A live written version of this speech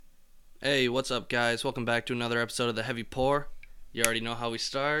Hey, what's up, guys? Welcome back to another episode of The Heavy Pour. You already know how we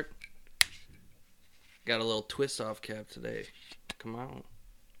start. Got a little twist off cap today. Come on.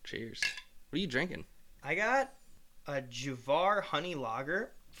 Cheers. What are you drinking? I got a Javar Honey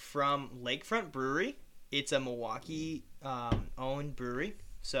Lager from Lakefront Brewery. It's a Milwaukee owned brewery.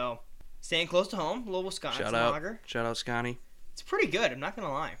 So, staying close to home, a little Wisconsin lager. Shout out, Scotty. It's pretty good, I'm not going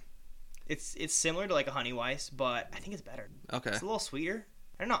to lie. It's similar to like a Honey Weiss, but I think it's better. Okay. It's a little sweeter.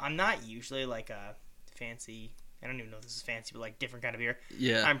 I don't know, I'm not usually like a fancy, I don't even know if this is fancy, but like different kind of beer.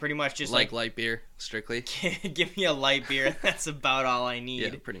 Yeah. I'm pretty much just like light beer, strictly. give me a light beer. That's about all I need.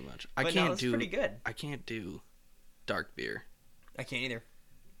 Yeah, pretty much. It's pretty good. I can't do dark beer. I can't either.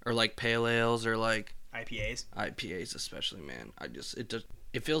 Or like pale ales or like IPAs especially, man.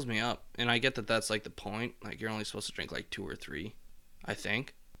 It fills me up. And I get that that's like the point. Like you're only supposed to drink like 2 or 3, I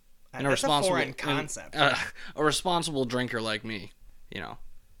think. And that's a foreign concept. A responsible drinker like me,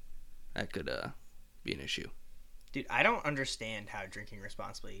 that could be an issue. Dude, I don't understand how drinking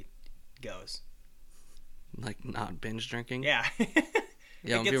responsibly goes. Like not binge drinking? Yeah.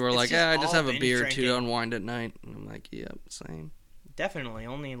 Yeah, when people are like, I just have a beer or 2 to drinking. unwind at night. And I'm like, yep, same. Definitely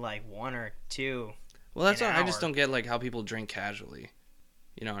only like 1 or 2. Well, that's an why I just hour. don't get like how people drink casually.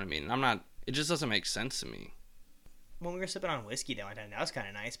 You know what I mean? It just doesn't make sense to me. When we were sipping on whiskey that one time, that was kind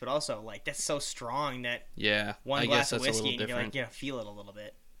of nice, but also like that's so strong that Yeah, one I glass guess of that's a whiskey little and you're different. like, feel it a little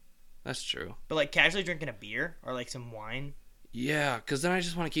bit. That's true. But like casually drinking a beer or like some wine, Yeah, because then I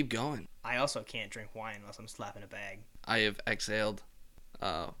just want to keep going. I also can't drink wine unless I'm slapping a bag. I have exhaled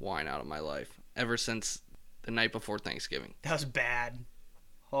wine out of my life ever since the night before Thanksgiving. That was bad.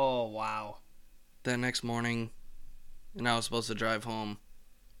 Oh, wow. The next morning, and I was supposed to drive home,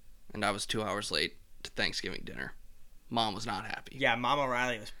 and I was 2 hours late to Thanksgiving dinner. Mom was not happy. Yeah, Mama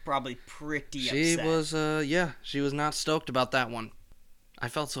Riley was probably pretty She upset. she was not stoked about that one. I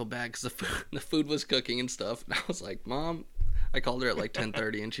felt so bad because the food was cooking and stuff, and I was like, Mom, I called her at like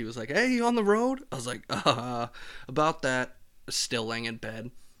 10:30, and she was like, hey, you on the road? I was like, about that. Still laying in bed.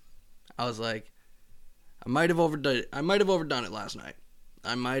 I was like, I might have overdone it last night.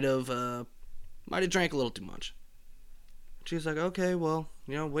 I might have drank a little too much. She was like, okay, well,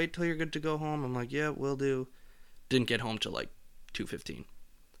 wait till you're good to go home. I'm like, yeah, will do. Didn't get home till like 2:15.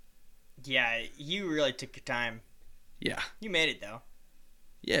 Yeah, you really took your time. Yeah. You made it, though.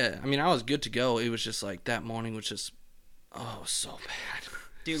 Yeah, I mean, I was good to go. It was just like that morning was just, so bad.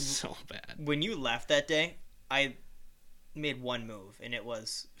 Dude, so bad. When you left that day, I made one move, and it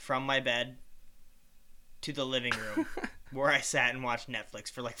was from my bed to the living room where I sat and watched Netflix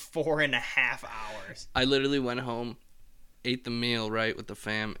for like 4.5 hours. I literally went home, ate the meal, right, with the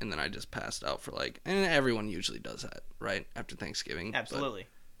fam, and then I just passed out for like, and everyone usually does that, right, after Thanksgiving. Absolutely.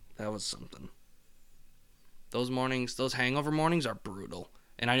 But that was something. Those mornings, those hangover mornings are brutal.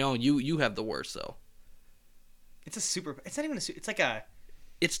 And I know you have the worst, though. It's not even it's like a...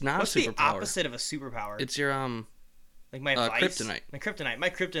 It's not what's a superpower. What's the opposite of a superpower? It's your, like my vice. kryptonite. My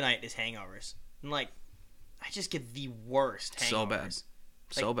kryptonite is hangovers. And like, I just get the worst hangovers. So bad.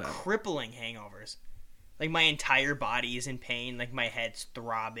 So bad. Crippling hangovers. Like my entire body is in pain. Like my head's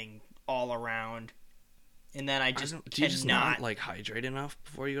throbbing all around. And then I just do you just not like hydrate enough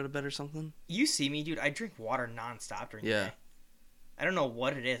before you go to bed or something? You see me, dude. I drink water nonstop during the day. I don't know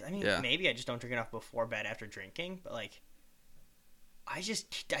what it is. I mean, maybe I just don't drink enough before bed after drinking. But like, I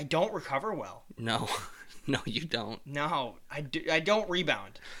don't recover well. No. No, you don't. No, I don't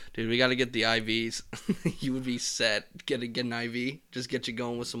rebound. Dude, we got to get the IVs. You would be set. Get an IV. Just get you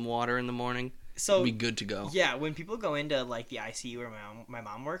going with some water in the morning. So you'll be good to go. Yeah, when people go into like the ICU where my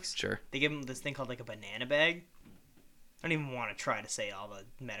mom works, sure, they give them this thing called like a banana bag. I don't even want to try to say all the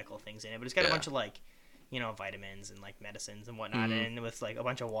medical things in it, but it's got a bunch of like, vitamins and like medicines and whatnot, and with like a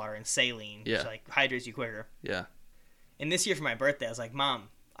bunch of water and saline, which like hydrates you quicker. Yeah. And this year for my birthday, I was like, Mom,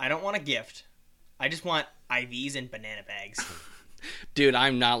 I don't want a gift. I just want IVs and banana bags. Dude,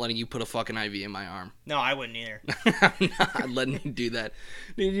 I'm not letting you put a fucking IV in my arm. No, I wouldn't either. I'm not letting you do that.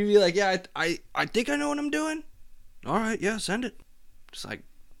 Dude, you'd be like, yeah, I think I know what I'm doing. All right, yeah, send it. Just like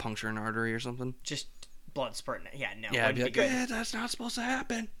puncture an artery or something. Just blood spurting. Yeah, no. Yeah, I'd be like, good. Yeah, that's not supposed to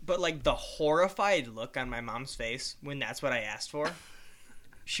happen. But like the horrified look on my mom's face when that's what I asked for,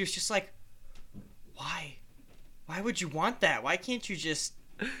 she was just like, why? Why would you want that? Why can't you just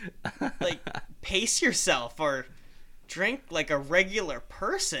like pace yourself or drink like a regular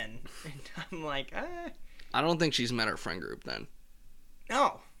person? And I'm like, I don't think she's met her friend group then.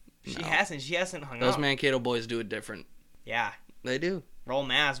 No, she hasn't. She hasn't hung out. Those Mankato boys do it different. Yeah. They do. Roll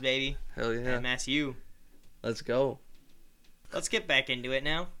Mass, baby. Hell yeah. MSU. Let's go. Let's get back into it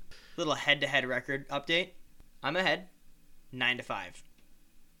now. Little head-to-head record update. I'm ahead 9-5.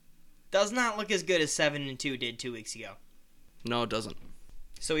 does not look as good as 7-2 did 2 weeks ago. No, it doesn't.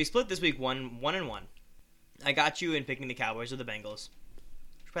 So we split this week 1-1. I got you in picking the Cowboys or the Bengals,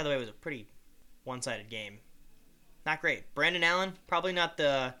 which, by the way, was a pretty one-sided game. Not great. Brandon Allen, probably not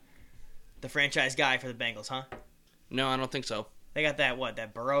the franchise guy for the Bengals, huh? No, I don't think so. They got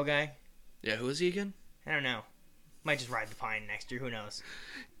that Burrow guy? Yeah, who is he again? I don't know. Might just ride the pine next year. Who knows?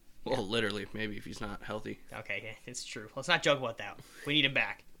 Well, literally, maybe if he's not healthy. Okay, yeah, it's true. Let's not joke about that. We need him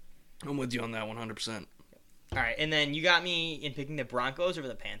back. I'm with you on that 100%. All right, and then you got me in picking the Broncos over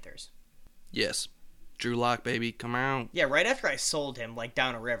the Panthers. Yes. Drew Lock, baby. Come on. Yeah, right after I sold him, like,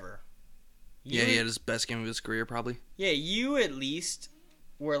 down a river. Yeah, he had his best game of his career, probably. Yeah, you at least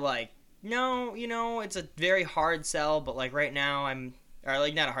were like, no, it's a very hard sell, but, like, right now or,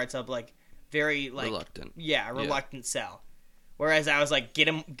 like, not a hard sell, but, like, very, like... Reluctant. Yeah, reluctant sell. Whereas I was like, get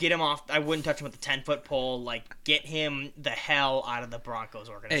him off. I wouldn't touch him with a 10-foot pole. Like, get him the hell out of the Broncos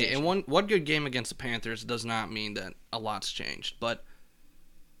organization. Hey, and one good game against the Panthers does not mean that a lot's changed. But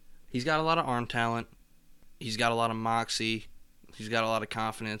he's got a lot of arm talent. He's got a lot of moxie. He's got a lot of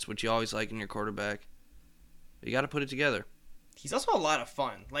confidence, which you always like in your quarterback. You got to put it together. He's also a lot of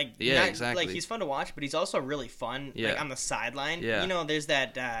fun. Like, yeah, exactly. Like, he's fun to watch, but he's also really fun. Yeah. Like, on the sideline. Yeah. You know, there's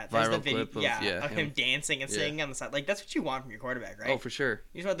that Viral the video clip of him dancing and singing on the side. Like, that's what you want from your quarterback, right? Oh, for sure.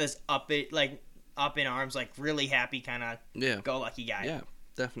 You just want this up in arms, like, really happy kind of go lucky guy. Yeah,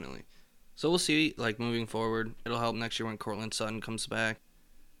 definitely. So we'll see. Like, moving forward, it'll help next year when Cortland Sutton comes back.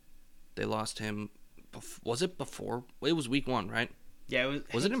 They lost him. Was it before? It was week 1, right? Yeah.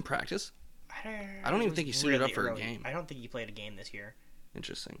 Was it in practice? I don't even think he suited up for a game. I don't think he played a game this year.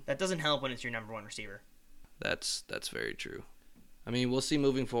 Interesting. That doesn't help when it's your number 1 receiver. That's very true. I mean, we'll see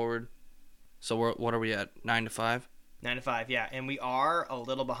moving forward. So what are we at? 9-5? 9-5, yeah. And we are a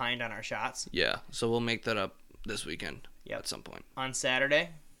little behind on our shots. Yeah. So we'll make that up this weekend at some point. On Saturday,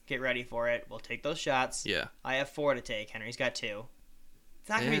 get ready for it. We'll take those shots. Yeah. I have 4 to take. Henry's got 2. It's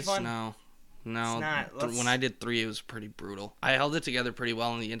not going to be fun. No. It's not. When I did 3, it was pretty brutal. I held it together pretty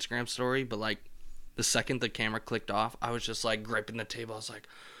well in the Instagram story, but like the second the camera clicked off, I was just like gripping the table. I was like,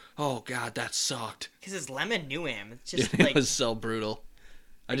 oh God, that sucked. Because it's lemon Newham. It's just Dude, like... It was so brutal.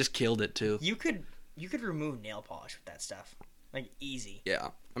 I just killed it too. You could remove nail polish with that stuff. Like, easy. Yeah.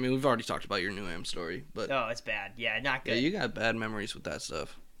 I mean, we've already talked about your Newham story, but... Oh, it's bad. Yeah, not good. Yeah, you got bad memories with that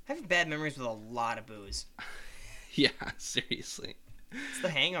stuff. I have bad memories with a lot of booze. Yeah, seriously. It's the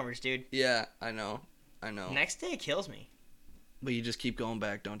hangovers, dude. Yeah, I know. Next day it kills me. But you just keep going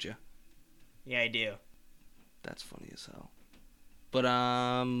back, don't you? Yeah, I do. That's funny as hell.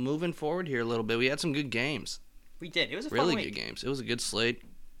 But moving forward here a little bit, we had some good games. We did. It was a really fun week. Good games. It was a good slate.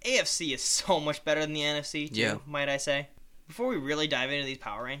 AFC is so much better than the NFC, too, might I say. Before we really dive into these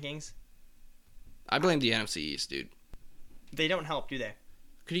power rankings, I blame the NFC East, dude. They don't help, do they?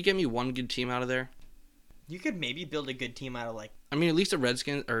 Could you get me one good team out of there? You could maybe build a good team out of, like... I mean, at least the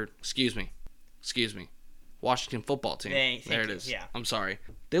Redskins, or, excuse me, Washington football team. There it is. Yeah. I'm sorry.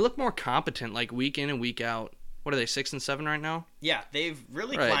 They look more competent, like, week in and week out. What are they, 6-7 right now? Yeah, they've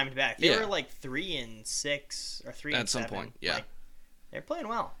really climbed back. They were, like, 3-6, or 3-7. At some point, yeah. Like, they're playing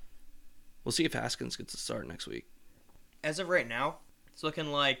well. We'll see if Haskins gets a start next week. As of right now, it's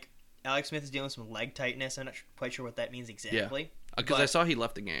looking like Alex Smith is dealing with some leg tightness. I'm not quite sure what that means exactly. Yeah, because I saw he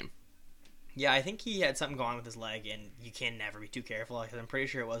left the game. Yeah, I think he had something going on with his leg, and you can never be too careful, because I'm pretty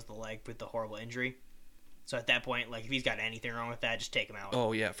sure it was the leg with the horrible injury. So at that point, like, if he's got anything wrong with that, just take him out.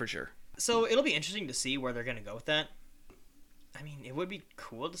 Oh, yeah, for sure. So it'll be interesting to see where they're going to go with that. I mean, it would be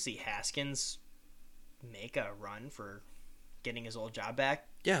cool to see Haskins make a run for getting his old job back.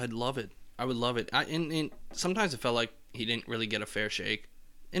 Yeah, I'd love it. I would love it. And sometimes it felt like he didn't really get a fair shake.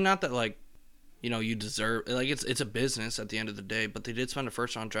 And not that, like, you know, you deserve... Like, it's a business at the end of the day, but they did spend a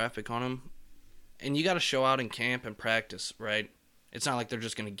first-round draft pick on him. And you got to show out in camp and practice, right? It's not like they're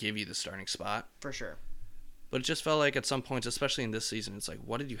just going to give you the starting spot. For sure. But it just felt like at some points, especially in this season, it's like,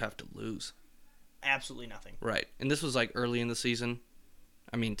 what did you have to lose? Absolutely nothing. Right. And this was like early in the season.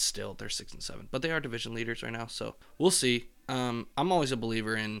 I mean, still, they're 6-7. But they are division leaders right now, so we'll see. I'm always a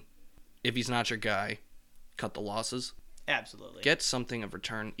believer in, if he's not your guy, cut the losses. Absolutely. Get something of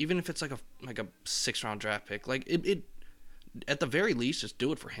return, even if it's like a 6th-round draft pick. Like, it at the very least, just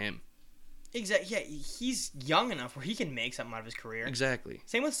do it for him. Exactly. Yeah, he's young enough where he can make something out of his career. Exactly.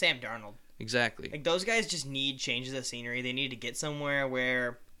 Same with Sam Darnold. Exactly. Like, those guys just need changes of scenery. They need to get somewhere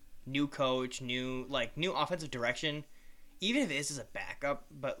where new coach, new offensive direction, even if it is as a backup,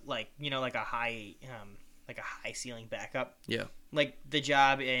 but like, you know, like a high ceiling backup. Yeah. Like the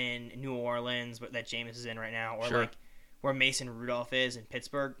job in New Orleans that Jameis is in right now, or like where Mason Rudolph is in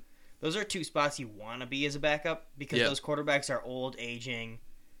Pittsburgh. Those are two spots you want to be as a backup, because those quarterbacks are old, aging,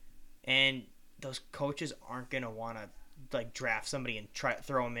 And those coaches aren't going to want to like draft somebody and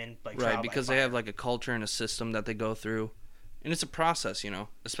throw them in like right, because they have like a culture and a system that they go through. And it's a process,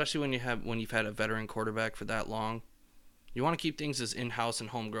 especially when you've had a veteran quarterback for that long. You want to keep things as in-house and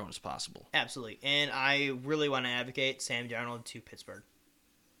homegrown as possible. Absolutely. And I really want to advocate Sam Darnold to Pittsburgh.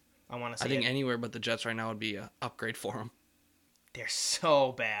 I think anywhere but the Jets right now would be an upgrade for him. They're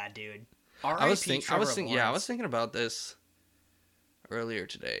so bad, dude. I was thinking about this earlier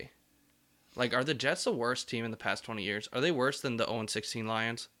today. Like, are the Jets the worst team in the past 20 years? Are they worse than the 0-16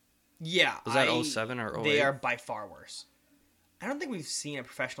 Lions? Yeah. Was that 07 or 08? They are by far worse. I don't think we've seen a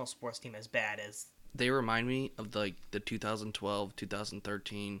professional sports team as bad as... They remind me of the 2012,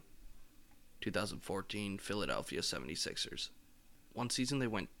 2013, 2014 Philadelphia 76ers. One season they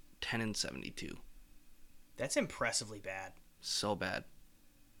went 10-72. That's impressively bad. So bad.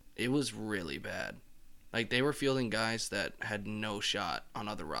 It was really bad. Like, they were fielding guys that had no shot on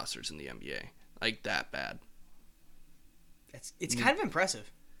other rosters in the NBA. Like, that bad. It's kind of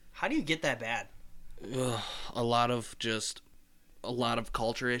impressive. How do you get that bad? A lot of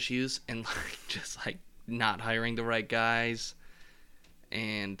culture issues and just not hiring the right guys,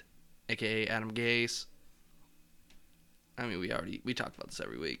 and aka Adam Gase. I mean, we talk about this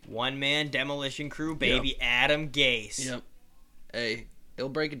every week. One man demolition crew, baby. Yep. Adam Gase. Yep. Hey, he'll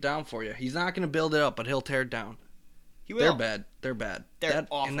break it down for you. He's not going to build it up, but he'll tear it down. He will. They're bad. They're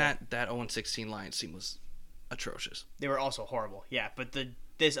awful. And that 0-16 Lions team was atrocious. They were also horrible. Yeah, but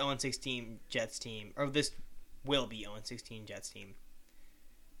this 0-16 Jets team, or this will be 0-16 Jets team,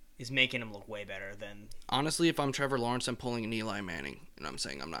 is making him look way better than... Honestly, if I'm Trevor Lawrence, I'm pulling an Eli Manning, and I'm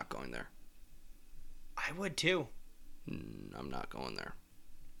saying I'm not going there. I would too. I'm not going there.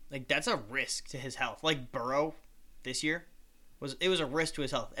 Like, that's a risk to his health. Like Burrow this year was a risk to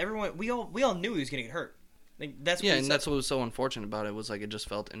his health. Everyone, we all knew he was going to get hurt. Like, that's what was so unfortunate about it, was like it just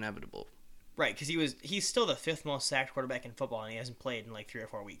felt inevitable. Right, because he's still the 5th most sacked quarterback in football, and he hasn't played in like 3 or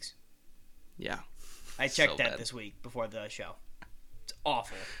 4 weeks. Yeah. I checked that this week before the show. It's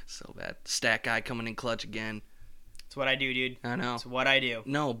awful. So bad. Stat guy coming in clutch again. It's what I do, dude. I know. It's what I do.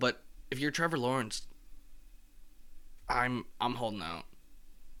 No, but if you're Trevor Lawrence, I'm holding out.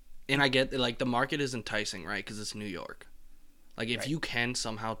 And I get like the market is enticing, right? Because it's New York. Like, if you can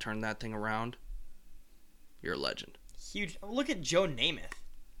somehow turn that thing around, you're a legend. Huge. Look at Joe Namath.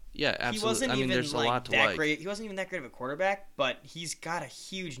 Yeah, absolutely. There's a lot to like. Great. He wasn't even that great of a quarterback, but he's got a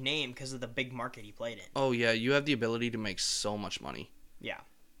huge name because of the big market he played in. Oh, yeah. You have the ability to make so much money. Yeah.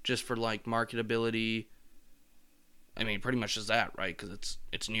 Just for, like, marketability. I mean, pretty much just that, right? Because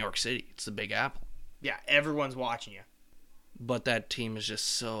it's New York City. It's the Big Apple. Yeah, everyone's watching you. But that team is just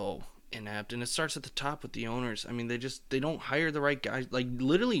so inept. And it starts at the top with the owners. I mean, they don't hire the right guys. Like,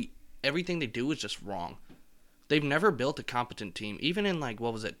 literally, everything they do is just wrong. They've never built a competent team. Even in,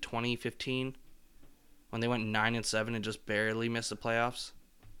 2015? When they went 9-7 and just barely missed the playoffs?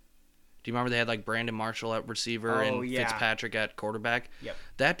 Do you remember they had, Brandon Marshall at receiver Fitzpatrick at quarterback? Yep.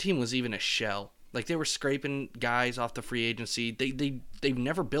 That team was even a shell. Like, they were scraping guys off the free agency. They've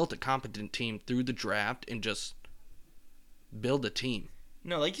never built a competent team through the draft and just build a team.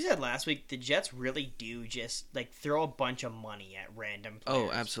 No, like you said last week, the Jets really do just, throw a bunch of money at random players.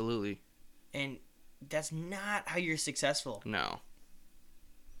 Oh, absolutely. And that's not how you're successful. No.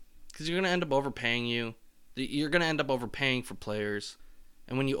 Because you're going to end up overpaying you. You're going to end up overpaying for players.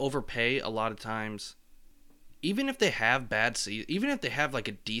 And when you overpay, a lot of times, even if they have even if they have a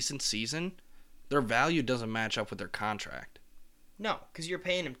decent season, their value doesn't match up with their contract. No, because you're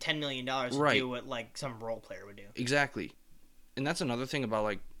paying them $10 million to do what some role player would do. Exactly. And that's another thing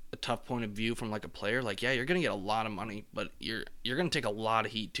about a tough point of view from a player. Yeah, you're going to get a lot of money, but you're going to take a lot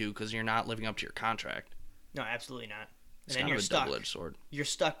of heat too because you're not living up to your contract. No, absolutely not. It's kind of a double-edged sword. You're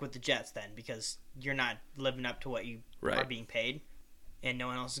stuck with the Jets then because you're not living up to what you are being paid, and no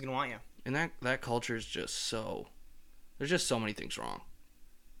one else is going to want you. And that culture is just so... There's just so many things wrong.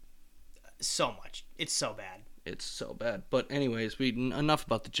 So much. It's so bad. It's so bad. But anyways, enough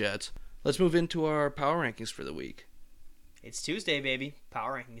about the Jets. Let's move into our power rankings for the week. It's Tuesday, baby.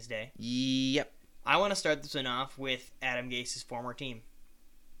 Power rankings day. Yep. I want to start this one off with Adam Gase's former team.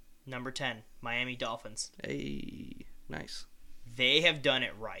 Number 10, Miami Dolphins. Hey, nice. They have done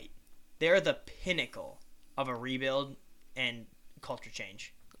it right. They're the pinnacle of a rebuild and culture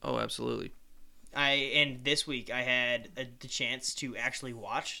change. Oh, absolutely. And this week I had the chance to actually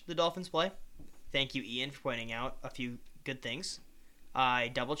watch the Dolphins play. Thank you, Ian, for pointing out a few good things. I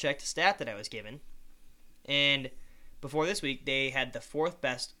double-checked the stat that I was given. And before this week, they had the 4th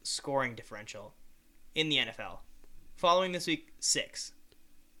best scoring differential in the NFL. Following this week, 6.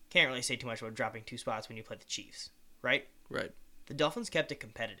 Can't really say too much about dropping 2 spots when you play the Chiefs, right? Right. the Dolphins kept it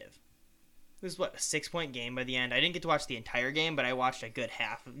competitive. It was, what, a 6-point game by the end? I didn't get to watch the entire game, but I watched a good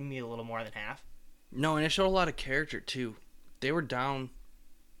half, maybe a little more than half. No, and it showed a lot of character, too. They were down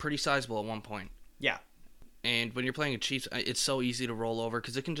pretty sizable at one point. Yeah. And when you're playing a Chiefs, it's so easy to roll over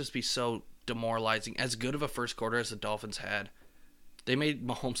because it can just be so demoralizing. As good of a first quarter as the Dolphins had, they made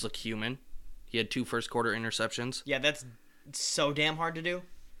Mahomes look human. He had 2 first-quarter interceptions. Yeah, that's so damn hard to do.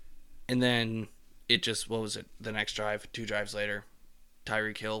 And then it just, what was it, the next drive, 2 drives later,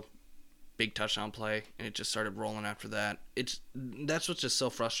 Tyreek Hill, big touchdown play, and it just started rolling after that. That's what's just so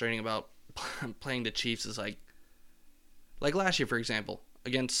frustrating about playing the Chiefs is like last year, for example,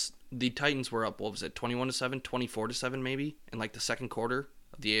 against the Titans were up, what was it, 21-7, 24-7 maybe, in like the second quarter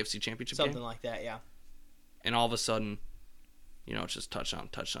of the AFC Championship game? Something like that, yeah. And all of a sudden, it's just touchdown,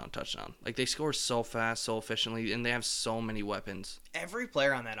 touchdown, touchdown. Like, they score so fast, so efficiently, and they have so many weapons. Every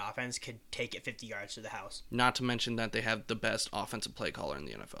player on that offense could take it 50 yards to the house. Not to mention that they have the best offensive play caller in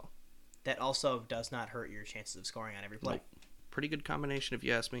the NFL. That also does not hurt your chances of scoring on every play. Nope. Pretty good combination if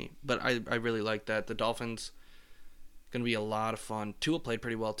you ask me. But I really like that. The Dolphins, going to be a lot of fun. Tua played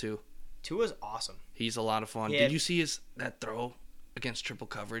pretty well, too. Tua's awesome. He's a lot of fun. Did you see that throw against triple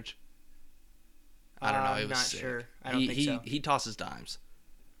coverage? I don't know. It was not sick. Sure. I don't think so. He tosses dimes.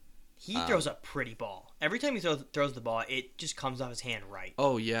 He throws a pretty ball. Every time he throws the ball, it just comes off his hand right.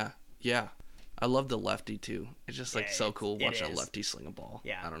 Oh, yeah. Yeah. I love the lefty, too. It's just so cool watching a lefty sling a ball.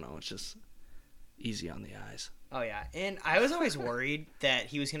 Yeah. I don't know. It's just easy on the eyes. Oh, yeah. And I was always worried that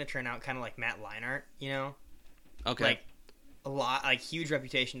he was going to turn out kind of like Matt Leinart, Okay. Like, huge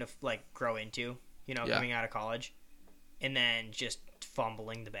reputation to, grow into, coming out of college. And then just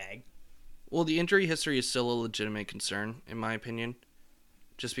fumbling the bag. Well, the injury history is still a legitimate concern, in my opinion.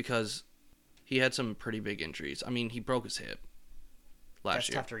 Just because he had some pretty big injuries. I mean, he broke his hip last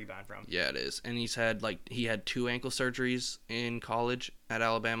year. That's tough to rebound from. Yeah, it is. And he had 2 ankle surgeries in college at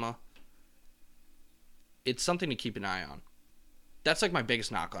Alabama. It's something to keep an eye on. That's my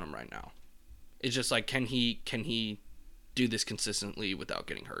biggest knock on him right now. It's just can he do this consistently without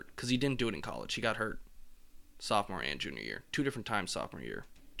getting hurt? Because he didn't do it in college. He got hurt sophomore and junior year. 2 different times sophomore year.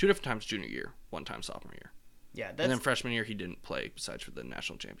 2 different times junior year. 1 time sophomore year. Yeah, and then freshman year he didn't play besides for the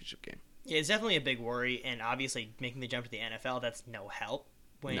national championship game. Yeah, it's definitely a big worry, and obviously making the jump to the NFL, that's no help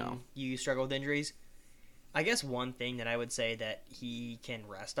when you struggle with injuries. I guess one thing that I would say that he can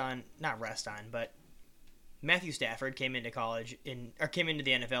but Matthew Stafford came into the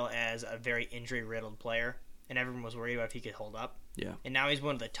NFL as a very injury-riddled player, and everyone was worried about if he could hold up. Yeah. And now he's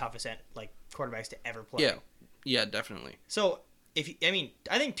one of the toughest quarterbacks to ever play. Yeah, definitely. So, I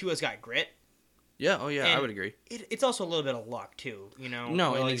think Tua's got grit. Yeah, I would agree. It's also a little bit of luck, too,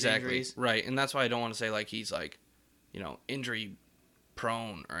 No, and exactly. Right, and that's why I don't want to say, he's, injury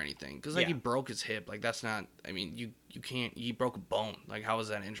prone or anything. Because, he broke his hip. That's not, you can't, he broke a bone. How is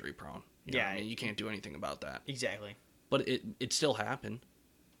that injury prone? You can't do anything about that. Exactly. But it still happened.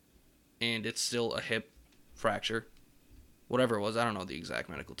 And it's still a hip fracture. Whatever it was, I don't know the exact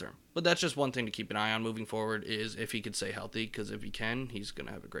medical term. But that's just one thing to keep an eye on moving forward is if he could stay healthy. Because if he can, he's going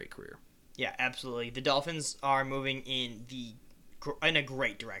to have a great career. Yeah, absolutely. The Dolphins are moving in a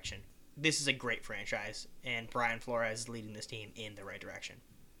great direction. This is a great franchise, and Brian Flores is leading this team in the right direction.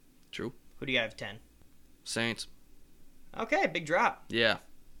 True. Who do you have 10? Saints. Okay, big drop. Yeah.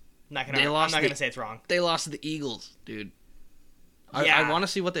 I'm not gonna say it's wrong. They lost to the Eagles, dude. Yeah. I want to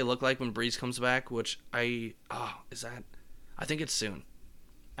see what they look like when Breeze comes back, which I think it's soon.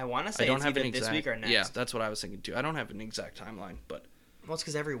 I want to say it's either this week or next. Yeah, that's what I was thinking too. I don't have an exact timeline, but... Well, it's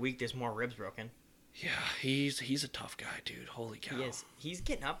because every week there's more ribs broken. Yeah, he's a tough guy, dude. Holy cow. He is. He's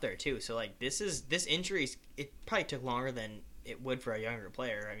getting up there, too. So, this injury, it probably took longer than it would for a younger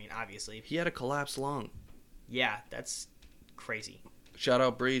player. Obviously. He had a collapsed lung. Yeah, that's crazy. Shout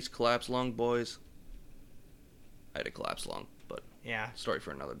out Breeze, collapsed lung, boys. I had a collapsed lung, but... Yeah. Story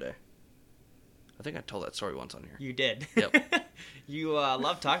for another day. I think I told that story once on here. You did. Yep. You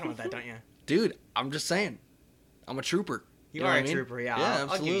love talking about that, don't you? Dude, I'm just saying. I'm a trooper. You are a trooper, yeah. Yeah,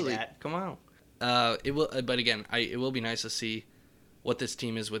 absolutely. I'll give you that. Come on. It will, but again, it will be nice to see what this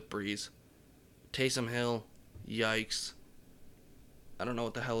team is with Breeze. Taysom Hill, yikes. I don't know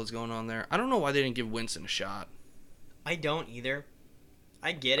what the hell is going on there. I don't know why they didn't give Winston a shot. I don't either.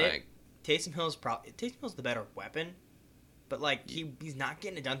 I get it. Taysom Hill's the better weapon, but he's not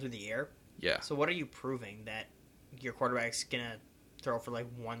getting it done through the air. Yeah. So what are you proving that your quarterback's gonna throw for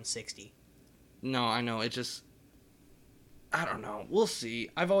 160? No, I know. It just. I don't know. We'll see.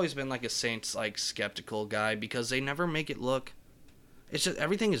 I've always been a Saints skeptical guy because they never make it look. It's just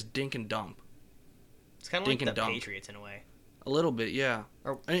everything is dink and dump. It's kind of like the Patriots in a way. A little bit, yeah.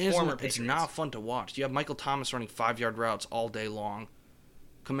 Or And it's, former it's Patriots. not fun to watch. You have Michael Thomas running 5-yard routes all day long.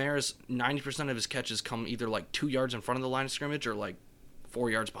 Kamara's 90% of his catches come either like 2 yards in front of the line of scrimmage or like 4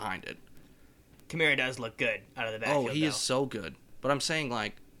 yards behind it. Kamara does look good out of the backfield. Oh, he is so good. But I'm saying,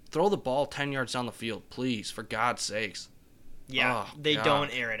 like, throw the ball 10 yards down the field, please, for God's sakes. Yeah, Oh, they God. don't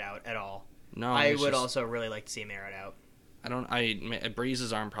air it out at all. No, I it's would just- also really like to see him air it out.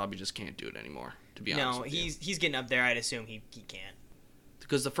 Breeze's arm probably just can't do it anymore, to be honest No, with you. he's getting up there. I'd assume he can.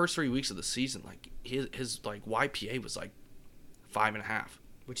 Because the first 3 weeks of the season, like, his like, YPA was, like, 5.5.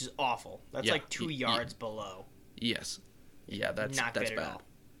 Which is awful. That's Yeah, like 2 yards below. Yes. Yeah, that's Not that's good at bad. all.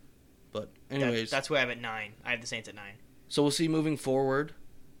 But anyways, That's who I have at 9. I have the Saints at 9. so we'll see moving forward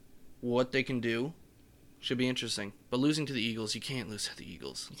what they can do. Should be interesting. But losing to the Eagles, you can't lose to the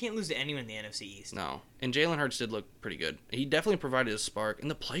Eagles. You can't lose to anyone in the NFC East. No. And Jalen Hurts did look pretty good. He definitely provided a spark, and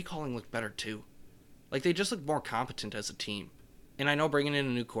the play calling looked better too. Like, they just looked more competent as a team. And I know bringing in a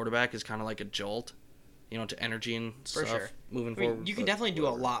new quarterback is kind of like a jolt, to energy and For stuff sure. moving I mean, forward. you can but definitely do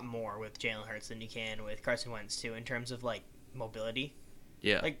a whatever. lot more with Jalen Hurts than you can with Carson Wentz too, in terms of like mobility.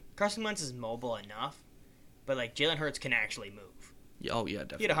 Yeah. Like Carson Wentz is mobile enough, but like Jalen Hurts can actually move. Oh, yeah, He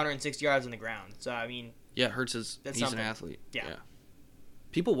definitely. had 160 yards on the ground, so I mean, Yeah, Hurts is That's he's something. an athlete. Yeah.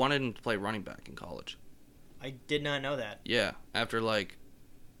 People wanted him to play running back in college. I did not know that. Yeah, after like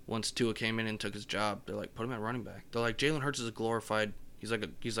once Tua came in and took his job, they're like, put him at running back. They're like, Jalen Hurts is a glorified. He's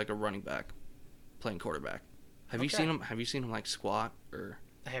like a running back, playing quarterback. Have you Okay. seen him? Have you seen him like squat or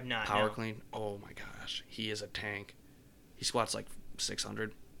I have not. power no. clean? Oh my gosh, he is a tank. He squats like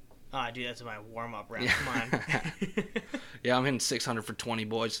 600. Ah, dude, that's my warm up round. Yeah. Come on. Yeah, I'm hitting 600 for 20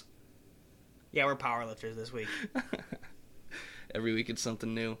 boys. Yeah, we're powerlifters this week. Every week it's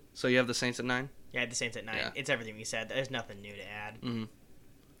something new. So you have the Saints at 9. Yeah, I had the Saints at 9. Yeah. It's everything we said. There's nothing new to add. Mm-hmm.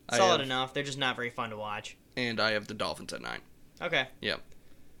 Solid enough. They're just not very fun to watch. And I have the Dolphins at 9. Okay. Yep.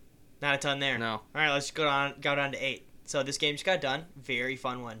 Not a ton there. No. All right, let's go down to 8. So this game just got done. Very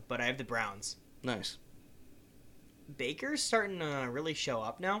fun one. But I have the Browns. Nice. Baker's starting to really show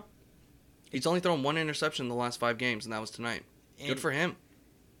up now. He's only thrown one interception in the last 5 games, and that was tonight. And Good for him.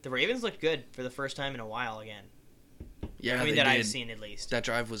 The Ravens looked good for the first time in a while again. Yeah, I mean, they that did. I've seen at least. That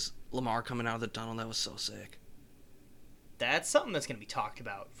drive was Lamar coming out of the tunnel. That was so sick. That's something that's going to be talked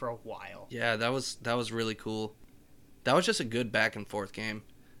about for a while. Yeah, that was really cool. That was just a good back and forth game,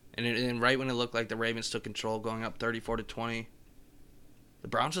 and right when it looked like the Ravens took control, going up 34-20, the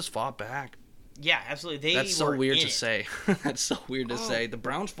Browns just fought back. Yeah, absolutely. That's so were weird in to it. say. That's so weird to Oh. say. The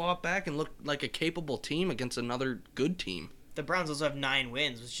Browns fought back and looked like a capable team against another good team. The Browns also have 9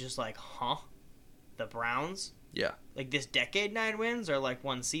 wins, which is just like, huh? The Browns? Yeah, Like this decade 9 wins or like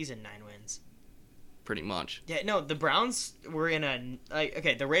one season 9 wins? pretty much. Yeah, no, the Browns were in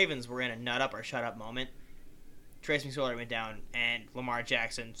the Ravens were in a nut up or shut up moment. Trace McSorley went down and Lamar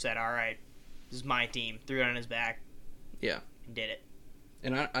Jackson said, all right, this is my team. Threw it on his back. Yeah. And did it.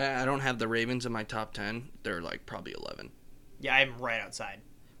 And I don't have the Ravens in my top 10. They're like probably 11. Yeah, I'm right outside.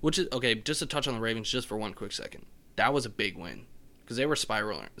 Which is, okay, just to touch on the Ravens just for one quick second. That was a big win. Because they were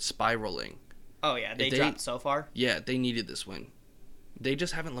spiraling. Oh, yeah, they If they- dropped so far. Yeah, they needed this win. They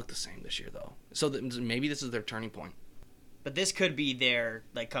just haven't looked the same this year, though. So maybe this is their turning point. But this could be their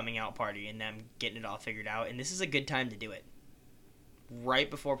like coming out party and them getting it all figured out. And this is a good time to do it. Right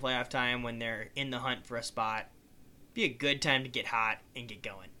before playoff time when they're in the hunt for a spot. Be a good time to get hot and get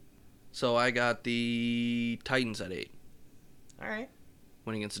going. So I got the Titans at 8. All right.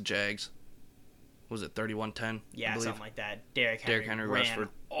 Winning against the Jags. What was it 31-10? Yeah, I believe. something like that. Derrick Derrick Henry Henry rushed ran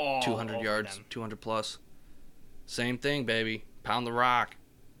for all 200 over yards, them. 200 plus. Same thing, baby. Pound the rock.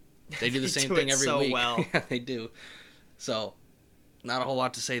 They do the They same do thing it every so week. well. Yeah, they do. So, not a whole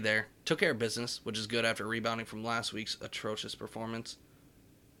lot to say there. Took care of business, which is good after rebounding from last week's atrocious performance.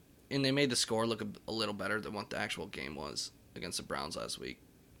 And they made the score look a little better than what the actual game was against the Browns last week.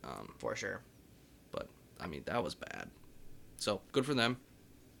 For sure. But, I mean, that was bad. So, good for them.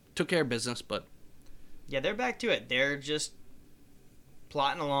 Took care of business, but Yeah, they're back to it. They're just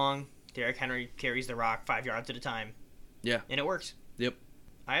plotting along. Derrick Henry carries the rock 5 yards at a time. Yeah. And it works. Yep.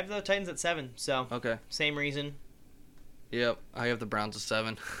 I have the Titans at 7, so Okay. same reason. Yep. I have the Browns at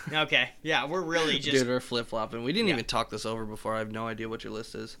 7. Okay. Yeah, we're really just Dude, we're flip-flopping. We didn't Yeah. even talk this over before. I have no idea what your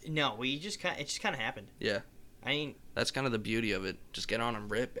list is. no. We just kind. It just kind of happened. Yeah. I mean, That's kind of the beauty of it. Just get on and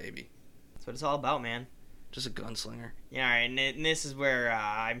rip, baby. that's what it's all about, man. Just a gunslinger. Yeah. All right, and this is where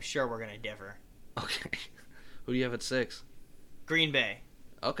I'm sure we're gonna differ. Okay. Who do you have at 6? Green Bay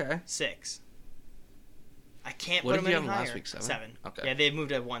Okay. 6. I can't What put did them you any have higher. last week, 7? 7. Okay. Yeah, they've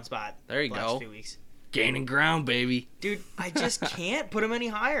moved at one spot. There you the go. last 2 weeks. Gaining ground, baby. Dude, I just can't put them any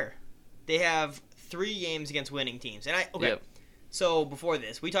higher. They have 3 games against winning teams, and Yep. So before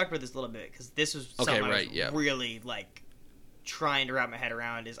this, we talked about this a little bit because this was something I was really like trying to wrap my head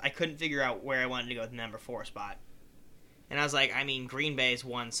around. Is I couldn't figure out where I wanted to go with the number 4 spot, and I was like, I mean, Green Bay's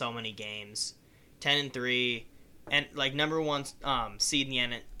won so many games, 10-3, and like number 1 seed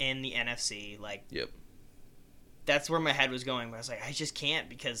in the NFC. Like, yep, that's where my head was going. But I was like, I just can't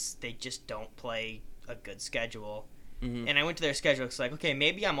because they just don't play a good schedule. Mm-hmm. And I went to their schedule. It's like, okay,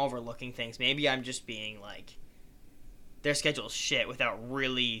 maybe I'm overlooking things. Maybe I'm just being like, their schedule's shit without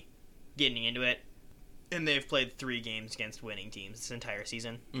really getting into it. And they've played 3 games against winning teams this entire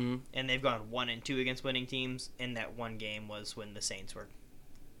season. Mm-hmm. And they've gone 1-2 against winning teams. And that one game was when the Saints were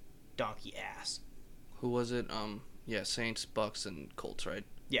donkey ass. Who was it? Yeah, Saints, Bucks, and Colts, right?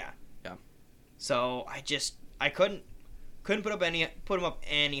 Yeah. Yeah. So I couldn't put them up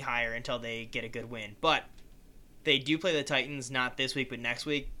any higher until they get a good win. But they do play the Titans not this week but next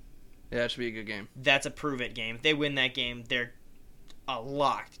week. Yeah, that should be a good game. That's a prove-it game. If they win that game, they're a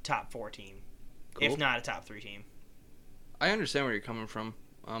locked top 4 team, cool. If not a top 3 team. I understand where you're coming from.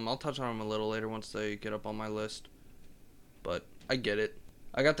 I'll touch on them a little later once they get up on my list. But I get it.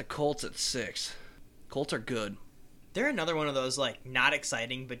 I got the Colts at 6. Colts are good. They're another one of those, like, not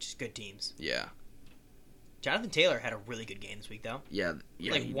exciting, but just good teams. Yeah. Jonathan Taylor had a really good game this week, though. Yeah.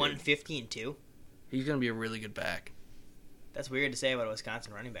 Like 150 and 2. He's going to be a really good back. That's weird to say about a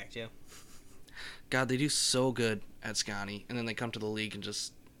Wisconsin running back, too. God, they do so good at Scotty, and then they come to the league and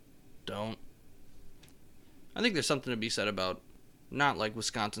just don't. I think there's something to be said about not like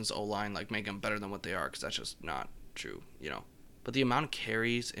Wisconsin's O-line, like making them better than what they are, because that's just not true, you know. But the amount of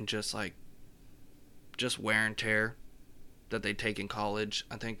carries and just wear and tear that they take in college,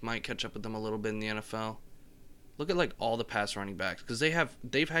 I think might catch up with them a little bit in the NFL. Look at like all the pass running backs, because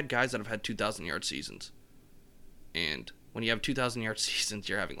they've had guys that have had 2,000-yard seasons, and when you have 2,000-yard seasons,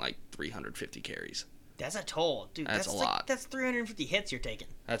 you're having like 350 carries. That's a toll, dude. That's a lot. That's 350 hits you're taking.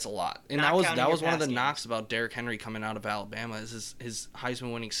 That's a lot, and that was one of the knocks about Derrick Henry coming out of Alabama. Is his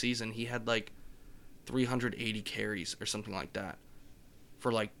Heisman winning season? He had like 380 carries or something like that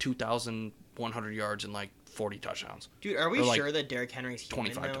for like 2,100 yards and like 40 touchdowns. Dude, are we sure that Derrick Henry's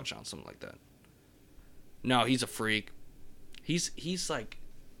human 25 now? touchdowns, something like that? No, he's a freak. He's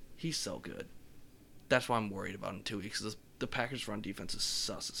so good. That's why I'm worried about in 2 weeks. The Packers' run defense is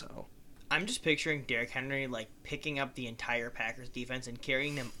sus as hell. I'm just picturing Derrick Henry like picking up the entire Packers defense and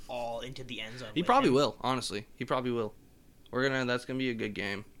carrying them all into the end zone. He probably will, honestly. He probably will. That's gonna be a good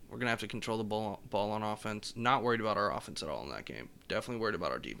game. We're gonna have to control the ball on offense. Not worried about our offense at all in that game. Definitely worried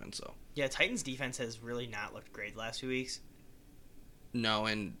about our defense though. Yeah, Titans defense has really not looked great the last few weeks. No,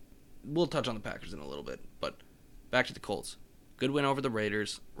 and we'll touch on the Packers in a little bit, but back to the Colts. Good win over the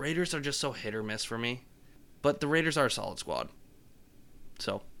Raiders. Raiders are just so hit or miss for me, but the Raiders are a solid squad.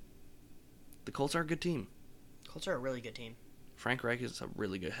 So, the Colts are a good team. Colts are a really good team. Frank Reich is a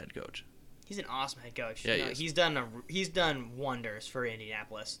really good head coach. He's an awesome head coach. Yeah, he is. He's done wonders for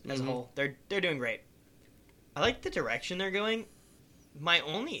Indianapolis as a whole. They're doing great. I like the direction they're going. My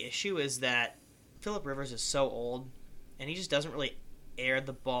only issue is that Phillip Rivers is so old, and he just doesn't really air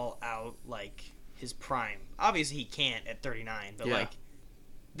the ball out like his prime. Obviously, he can't at 39, but like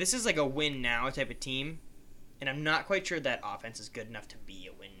this is like a win now type of team, and I'm not quite sure that offense is good enough to be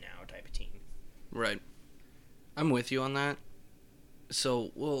a win now type of team. Right. I'm with you on that.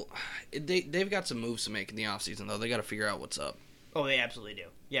 So, well, they've got some moves to make in the offseason, though. They got to figure out what's up. Oh, they absolutely do.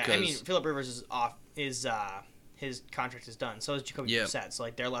 Yeah, I mean, Phillip Rivers is off. His contract is done. So is Jacoby Brissett. So,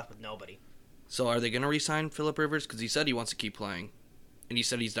 like, they're left with nobody. So, are they going to re-sign Phillip Rivers? Because he said he wants to keep playing. And he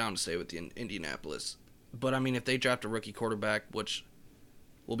said he's down to stay with the Indianapolis. But, I mean, if they draft a rookie quarterback, which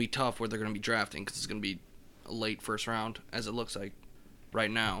will be tough where they're going to be drafting because it's going to be a late first round, as it looks like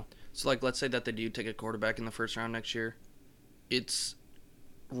right now. So, like, let's say that they do take a quarterback in the first round next year. It's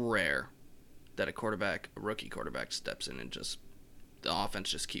rare that a rookie quarterback steps in and just the offense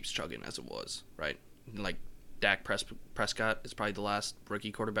just keeps chugging as it was, right? Like Dak Prescott is probably the last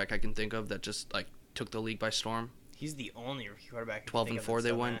rookie quarterback I can think of that just like took the league by storm. He's the only rookie quarterback. 12-4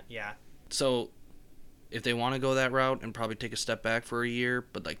 they went. Yeah. So if they want to go that route and probably take a step back for a year,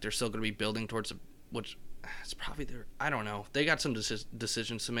 but like they're still going to be building towards which it's probably their. I don't know. They got some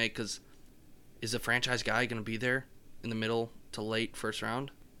decisions to make because is the franchise guy going to be there in the middle to late first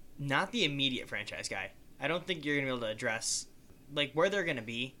round? Not the immediate franchise guy. I don't think you're going to be able to address like where they're going to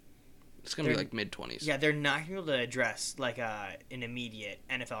be. It's going to be like mid-20s. Yeah, they're not going to be able to address like an immediate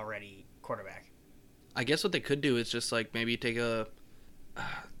NFL-ready quarterback. I guess what they could do is just like maybe take a.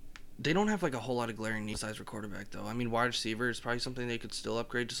 They don't have like a whole lot of glaring needs for quarterback though. I mean, wide receiver is probably something they could still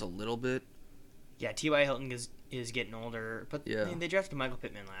upgrade just a little bit. Yeah, T.Y. Hilton is getting older, but yeah. they drafted Michael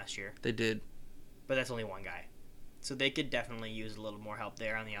Pittman last year. They did. But that's only one guy. So they could definitely use a little more help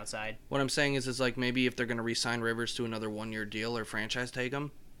there on the outside. What I'm saying is like maybe if they're going to re-sign Rivers to another 1-year deal or franchise tag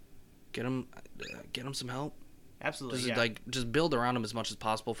him, get him some help. Absolutely, Just build around him as much as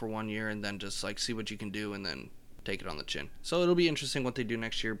possible for 1 year, and then just like see what you can do, and then take it on the chin. So it'll be interesting what they do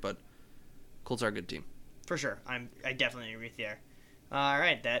next year, but Colts are a good team. For sure. I definitely agree with you there. All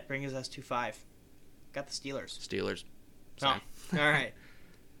right, that brings us to 5. Got the Steelers. Steelers. Oh, all right.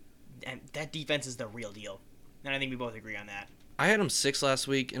 And that defense is the real deal. And I think we both agree on that. I had them 6 last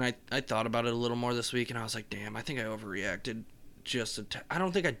week, and I thought about it a little more this week, and I was like, damn, I think I overreacted. I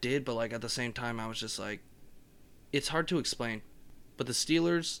don't think I did, but like at the same time, I was just like, it's hard to explain. But the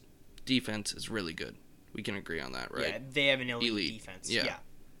Steelers' defense is really good. We can agree on that, right? Yeah, they have an elite defense. Yeah.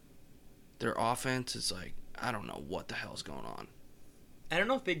 Their offense is like, I don't know what the hell's going on. I don't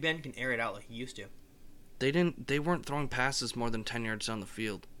know if Big Ben can air it out like he used to. They weren't throwing passes more than 10 yards down the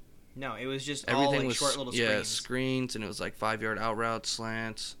field. No, it was just Everything all like was short little screens. Yeah, screens, and it was like 5-yard out routes,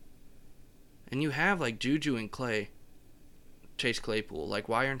 slants. And you have like Juju and Chase Claypool. Like,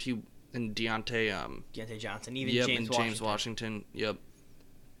 why aren't you in Deontay Johnson, even James Washington. Yep.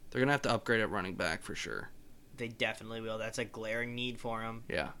 They're going to have to upgrade at running back for sure. They definitely will. That's a glaring need for them.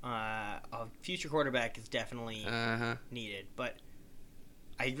 Yeah. A future quarterback is definitely needed. But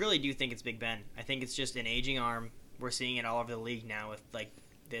I really do think it's Big Ben. I think it's just an aging arm. We're seeing it all over the league now with like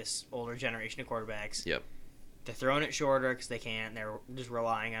this older generation of quarterbacks. Yep. They're throwing it shorter because they can't. They're just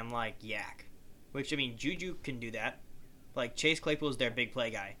relying on like Yak. Which, I mean, Juju can do that. Like, Chase Claypool is their big play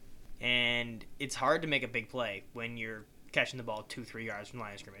guy. And it's hard to make a big play when you're catching the ball 2-3 yards from the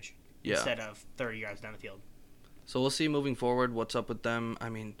line of scrimmage instead of 30 yards down the field. So we'll see moving forward what's up with them. I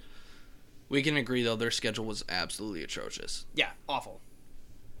mean, we can agree, though, their schedule was absolutely atrocious. Yeah, awful.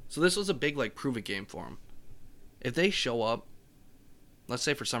 So this was a big, like, prove-it game for them. If they show up, let's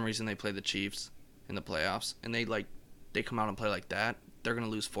say for some reason they play the Chiefs in the playoffs, and they come out and play like that, they're going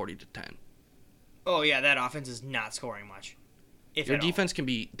to lose 40-10. Oh, yeah, that offense is not scoring much. Your defense can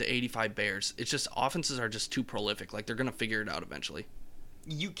be the 85 Bears. It's just offenses are just too prolific. Like, they're going to figure it out eventually.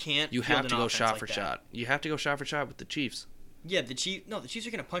 You can't. You have to go shot for shot. You have to go shot for shot with the Chiefs. Yeah, the Chiefs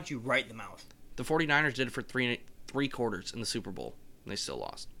are going to punch you right in the mouth. The 49ers did it for three quarters in the Super Bowl, and they still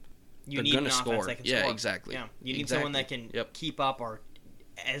lost. They're need an offense score. That can score. Yeah, exactly. Yeah, you need someone that can keep up or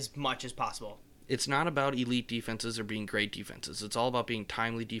as much as possible. It's not about elite defenses or being great defenses. It's all about being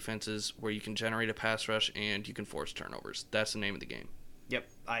timely defenses where you can generate a pass rush and you can force turnovers. That's the name of the game. Yep,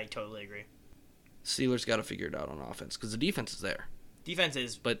 I totally agree. Steelers got to figure it out on offense because the defense is there. Defense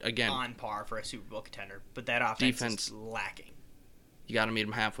is but again, on par for a Super Bowl contender, but that offense is lacking. You got to meet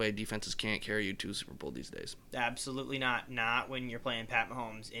them halfway. Defenses can't carry you to a Super Bowl these days. Absolutely not. Not when you're playing Pat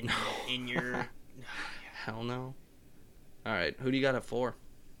Mahomes in your... Hell no. All right, who do you got at 4?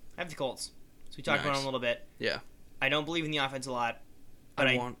 I have the Colts. So we talked about them a little bit. Yeah. I don't believe in the offense a lot, but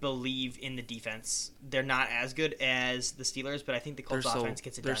I believe in the defense. They're not as good as the Steelers, but I think the Colts offense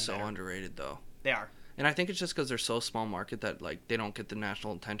gets it done better. They're so underrated, though. They are. And I think it's just because they're so small market that like they don't get the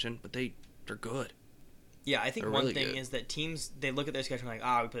national attention, but they're good. Yeah, I think one thing is that teams, they look at their schedule and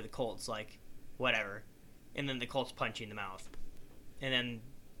like, we play the Colts, like, whatever. And then the Colts punch you in the mouth. And then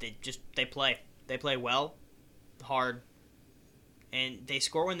they play. They play well, hard, and they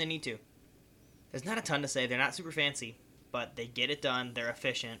score when they need to. There's not a ton to say. They're not super fancy, but they get it done. They're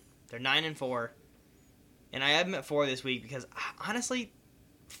efficient. They're 9-4. And I have them at 4 this week because, honestly,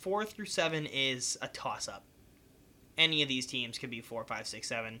 4 through 7 is a toss-up. Any of these teams could be 4, 5, 6,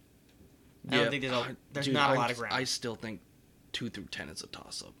 7. I don't think there's not a lot of ground. I still think 2 through 10 is a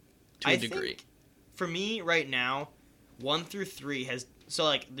toss-up to a degree. Think for me right now, 1 through 3 has... So,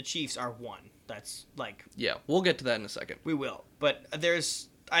 like, the Chiefs are 1. That's, like... Yeah, we'll get to that in a second. We will. But there's...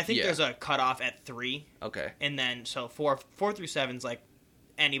 I think there's a cutoff at 3. Okay. And then, so 4 through 7 is like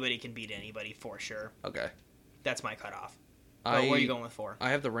anybody can beat anybody for sure. Okay. That's my cutoff. Where are you going with 4?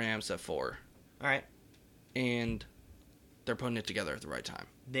 I have the Rams at 4. All right. And they're putting it together at the right time.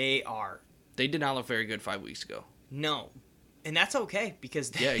 They are. They did not look very good 5 weeks ago. No. And that's okay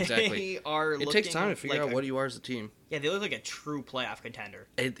because they are It takes time to figure out what you are as a team. Yeah, they look like a true playoff contender.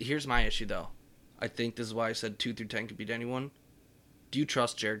 Here's my issue, though. I think this is why I said 2 through 10 could beat anyone. Do you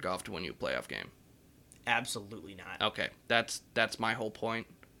trust Jared Goff to win you a playoff game? Absolutely not. Okay, that's my whole point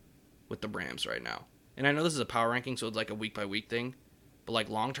with the Rams right now. And I know this is a power ranking, so it's like a week-by-week thing. But like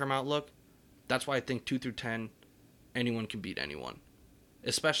long-term outlook, that's why I think 2 through 10, anyone can beat anyone.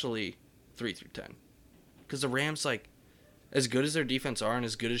 Especially 3 through 10. Because the Rams, like, as good as their defense are and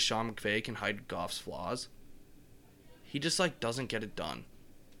as good as Sean McVay can hide Goff's flaws, he just, like, doesn't get it done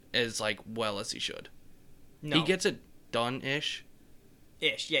as, like, well as he should. No. He gets it done-ish.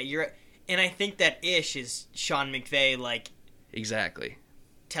 Yeah, you're... And I think that ish is Sean McVay, like, Exactly.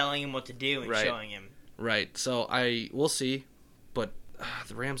 telling him what to do and Right. showing him. Right. So we'll see, but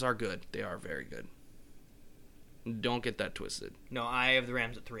the Rams are good. They are very good. Don't get that twisted. No, I have the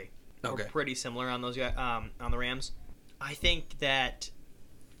Rams at 3. Okay. We're pretty similar on those guys, on the Rams. I think that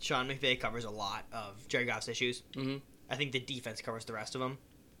Sean McVay covers a lot of Jared Goff's issues. Mm-hmm. I think the defense covers the rest of them.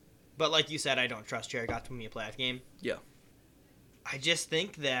 But like you said, I don't trust Jared Goff to win me a playoff game. Yeah. I just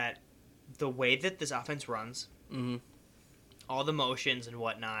think that the way that this offense runs, Mm-hmm. all the motions and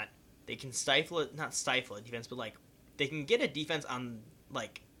whatnot, they can not stifle a defense, but like they can get a defense on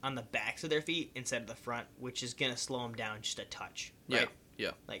the backs of their feet instead of the front, which is gonna slow them down just a touch. Right?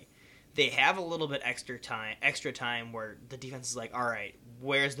 Yeah. Like they have a little bit extra time where the defense is like, all right,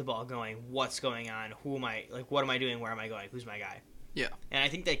 where's the ball going? What's going on? Who am I? Like, what am I doing? Where am I going? Who's my guy? Yeah. And I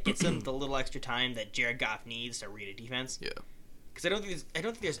think that gets them the little extra time that Jared Goff needs to read a defense. Yeah. Because I don't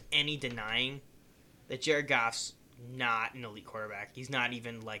think there's any denying that Jared Goff's not an elite quarterback. He's not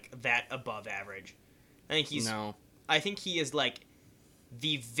even like that above average. I think he is like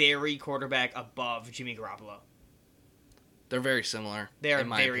the very quarterback above Jimmy Garoppolo. They're very similar. They are in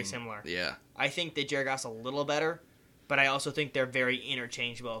my very opinion. similar. Yeah. I think that Jared Goff's a little better, but I also think they're very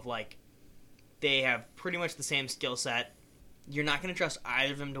interchangeable. Of like, they have pretty much the same skill set. You're not going to trust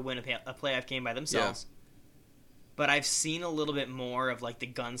either of them to win a playoff game by themselves. Yeah. But I've seen a little bit more of like the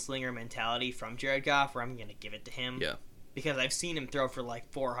gunslinger mentality from Jared Goff, where I'm going to give it to him. Yeah. Because I've seen him throw for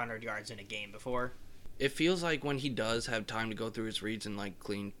like 400 yards in a game before. It feels like when he does have time to go through his reads and like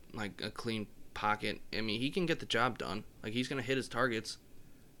a clean pocket, I mean, he can get the job done. Like, he's going to hit his targets.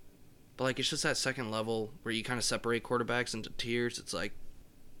 But like, it's just that second level where you kind of separate quarterbacks into tiers. It's like,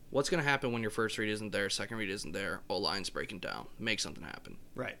 what's going to happen when your first read isn't there, second read isn't there, O-line's breaking down? Make something happen.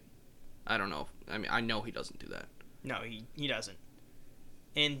 Right. I don't know. I mean, I know he doesn't do that. No, he doesn't.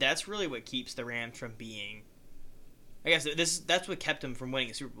 And that's really what keeps the Rams from being... I guess that's what kept him from winning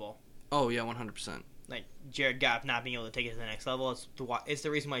a Super Bowl. Oh, yeah, 100%. Like, Jared Goff not being able to take it to the next level. It's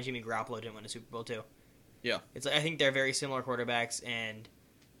the reason why Jimmy Garoppolo didn't win a Super Bowl, too. Yeah. I think they're very similar quarterbacks, and...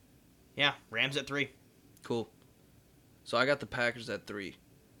 Yeah, Rams at 3. Cool. So I got the Packers at 3.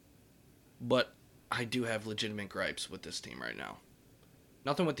 But I do have legitimate gripes with this team right now.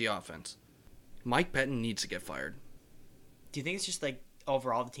 Nothing with the offense. Mike Pettin needs to get fired. Do you think it's just, like,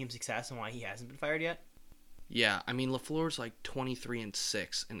 overall the team's success and why he hasn't been fired yet? Yeah, I mean, LaFleur's like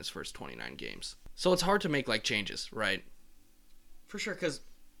 23-6 in his first 29 games. So it's hard to make, like, changes, right? For sure, because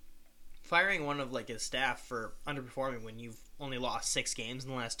firing one of, like, his staff for underperforming when you've only lost 6 games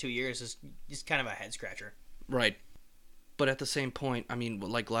in the last 2 years is just kind of a head-scratcher. Right. But at the same point, I mean,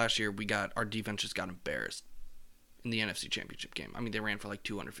 like last year, our defense just got embarrassed in the NFC Championship game. I mean, they ran for like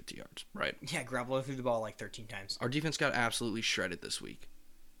 250 yards, right? Yeah, Garoppolo threw the ball like 13 times. Our defense got absolutely shredded this week.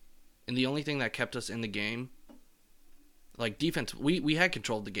 And the only thing that kept us in the game, like defense, we had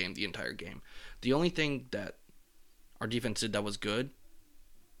controlled the game the entire game. The only thing that our defense did that was good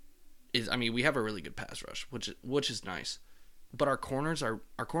is, I mean, we have a really good pass rush, which is nice. But our corners are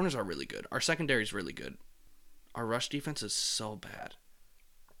really good. Our secondary is really good. Our rush defense is so bad.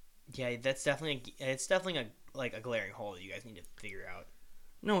 Yeah, it's definitely a glaring hole that you guys need to figure out.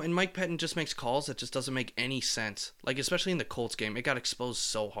 No, and Mike Pettin just makes calls that just doesn't make any sense. Like, especially in the Colts game, it got exposed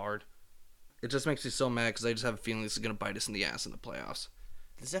so hard. It just makes me so mad because I just have a feeling this is going to bite us in the ass in the playoffs.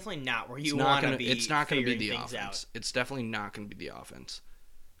 It's definitely not where you want to be. It's not going to be the offense. Out. It's definitely not going to be the offense.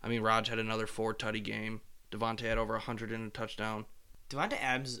 I mean, Raj had another 4-tutty game. Devontae had over 100 in a touchdown. Devontae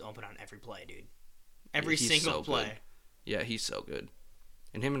Adams is open on every play, dude. Every single play. Good. Yeah, he's so good.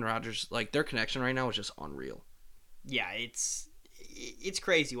 And him and Rodgers, like, their connection right now is just unreal. Yeah, it's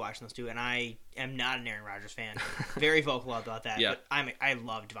crazy watching those two, and I am not an Aaron Rodgers fan. Very vocal about that. Yeah. But I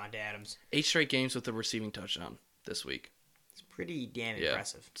love Devontae Adams. 8 straight games with a receiving touchdown this week. It's pretty damn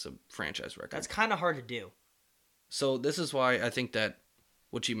impressive. It's a franchise record. That's kind of hard to do. So this is why I think that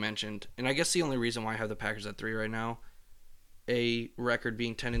what you mentioned, and I guess the only reason why I have the Packers at 3 right now, a record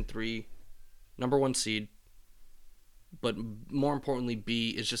being 10-3, number 1 seed, but more importantly, B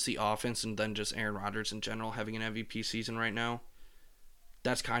is just the offense, and then just Aaron Rodgers in general having an MVP season right now.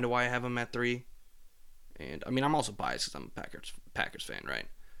 That's kind of why I have him at 3. And I mean, I'm also biased because I'm a Packers fan, right?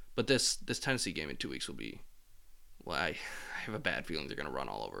 But this Tennessee game in 2 weeks will be, well, I have a bad feeling they're going to run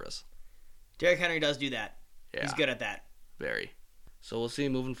all over us. Derrick Henry does do that. Yeah. He's good at that. Very. So we'll see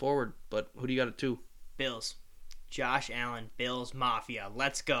moving forward. But who do you got at 2? Bills. Josh Allen, Bills Mafia.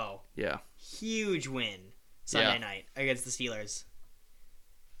 Let's go. Yeah. Huge win Sunday night against the Steelers.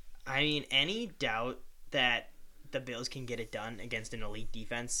 I mean, any doubt that the Bills can get it done against an elite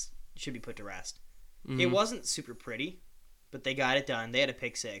defense should be put to rest. Mm-hmm. It wasn't super pretty, but they got it done. They had a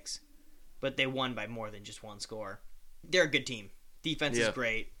pick 6. but they won by more than just one score. They're a good team. Defense is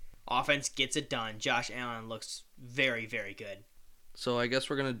great. Offense gets it done. Josh Allen looks very, very good. So I guess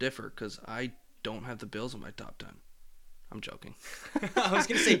we're going to differ because I don't have the Bills in my top 10. I'm joking. I was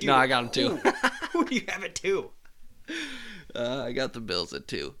going to say, dude. No, I got them too. Who do you have at 2? I got the Bills at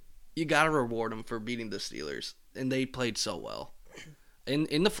 2. You got to reward them for beating the Steelers. And they played so well.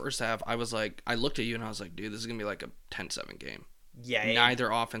 In the first half, I was like, I looked at you and I was like, dude, this is going to be like a 10-7 game. Yeah. Neither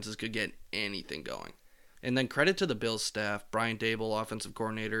offenses could get anything going. And then credit to the Bills staff, Brian Dable, offensive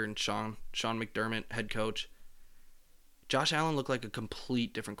coordinator, and Sean McDermott, head coach. Josh Allen looked like a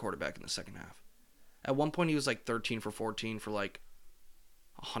complete different quarterback in the second half. At one point, he was like 13 for 14 for like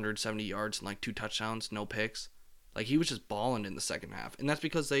 170 yards and like 2 touchdowns, no picks. Like, he was just balling in the second half. And that's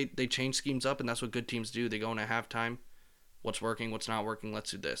because they change schemes up, and that's what good teams do. They go into halftime. What's working, what's not working,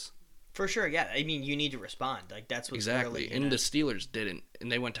 let's do this. For sure, yeah. I mean, you need to respond. Like, that's what's exactly. Really And the Steelers didn't.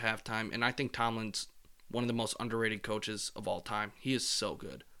 And they went to halftime. And I think Tomlin's one of the most underrated coaches of all time. He is so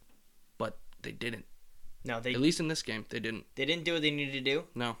good. But they didn't. No, at least in this game, they didn't. They didn't do what they needed to do.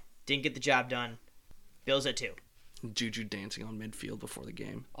 No. Didn't get the job done. Bills at 2. Juju dancing on midfield before the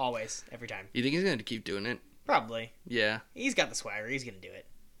game. Always. Every time. You think he's going to keep doing it? Probably. Yeah. He's got the swagger. He's going to do it.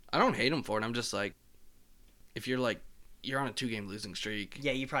 I don't hate him for it. I'm just like, if you're like, you're on a 2-game losing streak.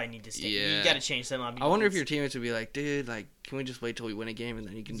 Yeah, you probably need to stay. Yeah. You got to change them up. I wonder if your teammates would be like, dude, like, can we just wait till we win a game and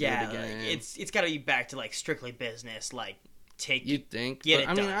then you can do it again? Yeah, it's got to be back to like strictly business. Like, You'd think. Get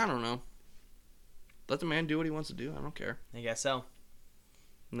but, it done. I mean, I don't know. Let the man do what he wants to do. I don't care. I guess so.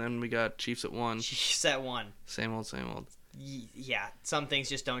 And then we got Chiefs at 1. Chiefs at 1. Same old, same old. Yeah, some things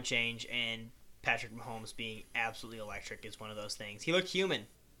just don't change, and Patrick Mahomes being absolutely electric is one of those things. He looked human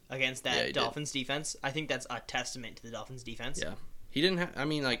against that Dolphins defense. I think that's a testament to the Dolphins defense. Yeah. He didn't have, I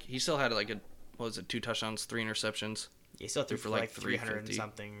mean, like, he still had, like, 2 touchdowns, 3 interceptions. He still threw for like 300 and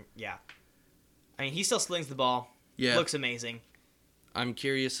something. Yeah. I mean, he still slings the ball. Yeah. Looks amazing. I'm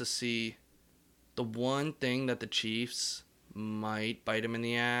curious to see the one thing that the Chiefs might bite him in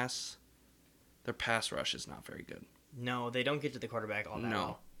the ass. Their pass rush is not very good. No, they don't get to the quarterback all that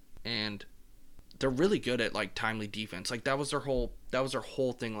well. And they're really good at like timely defense. Like that was their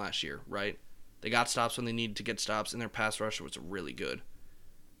whole thing last year, right? They got stops when they needed to get stops, and their pass rush was really good.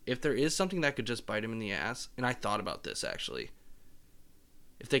 If there is something that could just bite him in the ass, and I thought about this actually,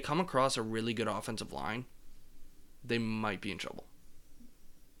 if they come across a really good offensive line, they might be in trouble.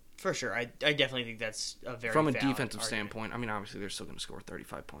 For sure. I definitely think that's a very From a valid defensive argument. standpoint, I mean, obviously they're still going to score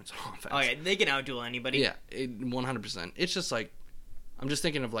 35 points on offense. Oh, yeah, they can outduel anybody. Yeah, 100%. It's just like, I'm just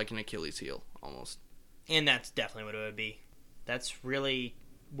thinking of like an Achilles heel, almost. And that's definitely what it would be. That's really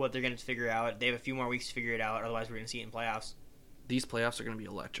what they're going to figure out. They have a few more weeks to figure it out, otherwise we're going to see it in playoffs. These playoffs are going to be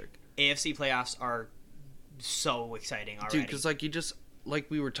electric. AFC playoffs are so exciting already. Dude, because like like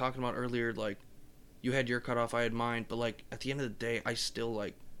we were talking about earlier, like you had your cutoff, I had mine, but like at the end of the day, I still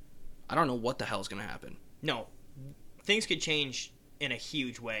like, I don't know what the hell's going to happen. No. Things could change in a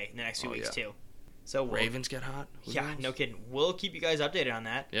huge way in the next few weeks too. So Ravens get hot? Who knows? No kidding. We'll keep you guys updated on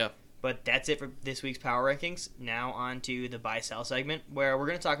that. Yeah. But that's it for this week's Power Rankings. Now on to the buy-sell segment, where we're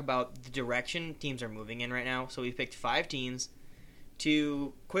going to talk about the direction teams are moving in right now. So we've picked 5 teams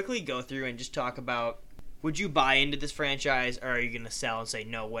to quickly go through and just talk about, would you buy into this franchise, or are you going to sell and say,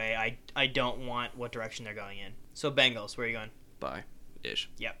 no way, I don't want what direction they're going in? So Bengals, where are you going? Buy-ish.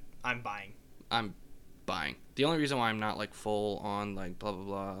 Yep, I'm buying. I'm buying. The only reason why I'm not like full on like blah blah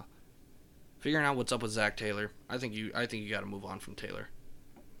blah, figuring out what's up with Zach Taylor. I think you got to move on from Taylor.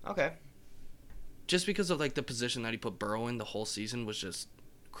 Okay. Just because of like the position that he put Burrow in the whole season was just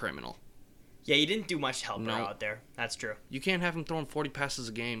criminal. Yeah, you didn't do much to help Burrow out there. That's true. You can't have him throwing 40 passes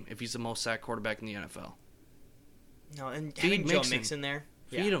a game if he's the most sacked quarterback in the NFL. No, and having Joe Mixon there.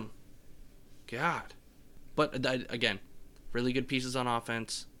 Feed him. God. But again, really good pieces on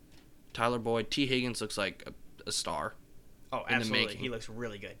offense. Tyler Boyd, T. Higgins looks like a star. Oh, absolutely. He looks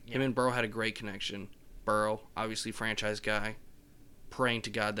really good. Yeah. Him and Burrow had a great connection. Burrow, obviously franchise guy. Praying to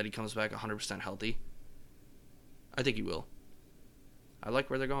God that he comes back 100% healthy. I think he will. I like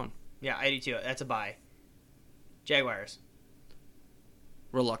where they're going. Yeah, I do too. That's a buy. Jaguars.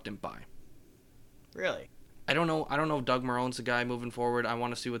 Reluctant buy. Really? I don't know if Doug Marrone's the guy moving forward. I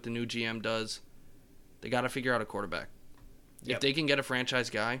want to see what the new GM does. They got to figure out a quarterback. Yep. If they can get a franchise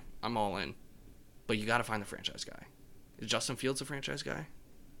guy, I'm all in. But you got to find the franchise guy. Is Justin Fields a franchise guy?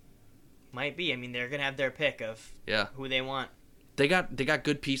 Might be. I mean, they're gonna have their pick of who they want. They got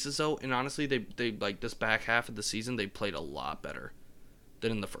good pieces though, and honestly, they like this back half of the season they played a lot better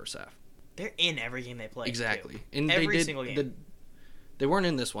than in the first half. They're in every game they play. Exactly, too. and every single game. They weren't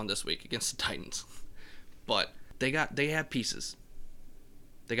in this one this week against the Titans, but they have pieces.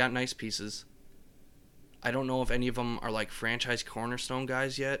 They got nice pieces. I don't know if any of them are like franchise cornerstone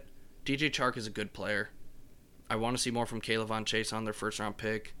guys yet. DJ Chark is a good player. I want to see more from Caleb Von Chase on their first-round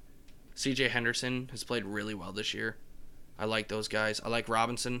pick. CJ Henderson has played really well this year. I like those guys. I like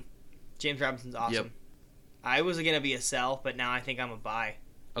Robinson. James Robinson's awesome. Yep. I was going to be a sell, but now I think I'm a buy.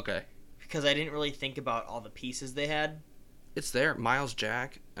 Okay. Because I didn't really think about all the pieces they had. It's there. Miles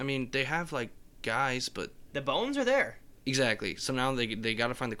Jack. I mean, they have, like, guys, but... The bones are there. Exactly. So now they got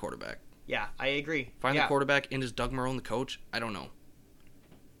to find the quarterback. Yeah, I agree. Find the quarterback, and is Doug Marrone the coach? I don't know.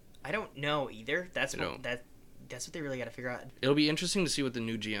 I don't know either. That's what they really got to figure out. It'll be interesting to see what the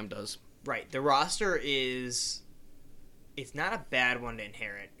new GM does. Right. The roster is... It's not a bad one to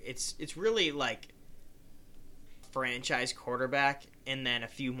inherit. It's really, like, franchise quarterback and then a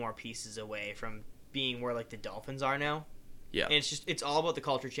few more pieces away from being where, like, the Dolphins are now. Yeah. And it's all about the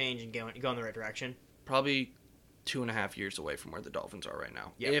culture change and going in the right direction. Probably 2.5 years away from where the Dolphins are right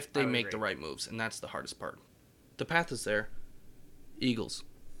now. Yep, if they make the right moves, and that's the hardest part. The path is there. Eagles.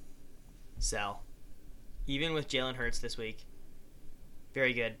 Sell. Even with Jalen Hurts this week.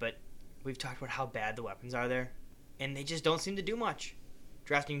 Very good, but we've talked about how bad the weapons are there. And they just don't seem to do much.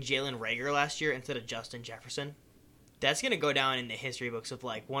 Drafting Jalen Reagor last year instead of Justin Jefferson. That's going to go down in the history books of,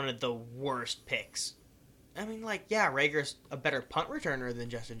 like, one of the worst picks. I mean, like, yeah, Rager's a better punt returner than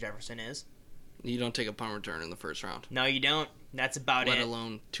Justin Jefferson is. You don't take a punt return in the first round. No, you don't. That's about Let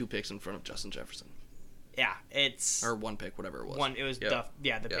alone 2 picks in front of Justin Jefferson. Yeah, it's... Or 1 pick, whatever it was. It was the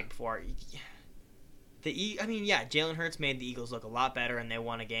pick before. Jalen Hurts made the Eagles look a lot better, and they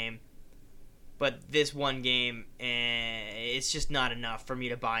won a game. But this one game, it's just not enough for me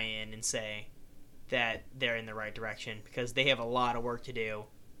to buy in and say that they're in the right direction, because they have a lot of work to do.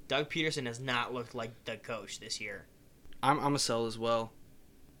 Doug Peterson has not looked like the coach this year. I'm a sell as well.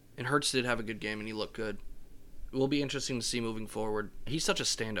 And Hurts did have a good game, and he looked good. It will be interesting to see moving forward. He's such a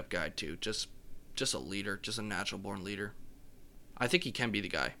stand-up guy, too. Just a leader. Just a natural-born leader. I think he can be the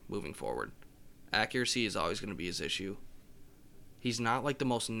guy moving forward. Accuracy is always going to be his issue. He's not, like, the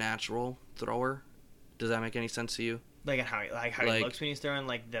most natural thrower. Does that make any sense to you? Like how he looks when he's throwing,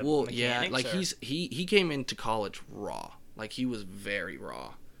 like, the mechanics? Yeah, like, he came into college raw. Like, he was very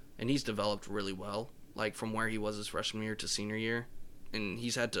raw. And he's developed really well, like, from where he was his freshman year to senior year. And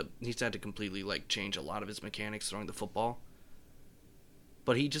he's had to completely, like, change a lot of his mechanics throwing the football.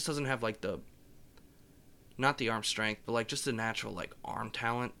 But he just doesn't have, like, not the arm strength, but, like, just the natural, like, arm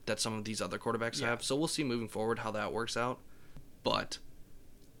talent that some of these other quarterbacks have. So we'll see moving forward how that works out. But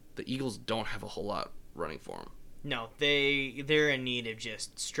the Eagles don't have a whole lot running for them. No, they're in need of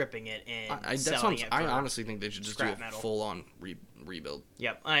just stripping it and selling it. I honestly think they should just do a metal. full-on rebuild.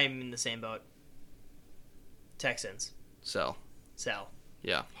 Yep, I'm in the same boat. Texans. Sell.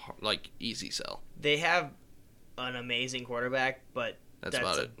 Yeah, like, easy sell. They have an amazing quarterback, but that's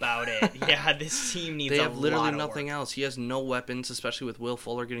about it. Yeah, this team needs a lot of work. They have literally nothing else. He has no weapons, especially with Will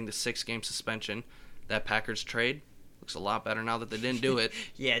Fuller getting the 6-game suspension. That Packers trade looks a lot better now that they didn't do it.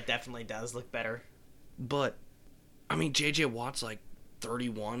 Yeah, it definitely does look better. But, I mean, J.J. Watt's like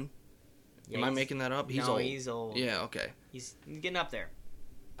 31. Yeah, Am I making that up? He's old. Yeah, okay. He's getting up there.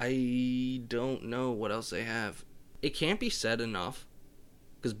 I don't know what else they have. It can't be said enough,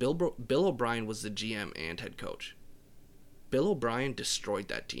 because Bill O'Brien was the GM and head coach. Bill O'Brien destroyed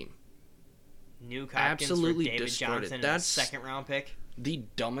that team. Nuke Hopkins Absolutely for David destroyed Johnson it. That's a 2nd-round pick. The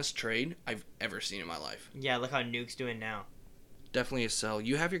dumbest trade I've ever seen in my life. Yeah, look how Nuke's doing now. Definitely a sell.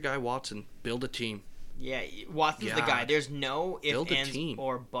 You have your guy Watson. Build a team. Yeah, Watson's the guy. There's no ifs, ands, team.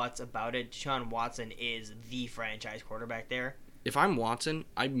 or buts about it. Deshaun Watson is the franchise quarterback there. If I'm Watson,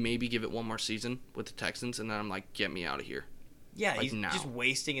 I'd maybe give it one more season with the Texans, and then I'm like, get me out of here. Yeah, like he's now. just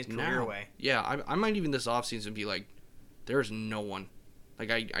wasting his career away. Yeah, I might even this offseason be like, there's no one. Like,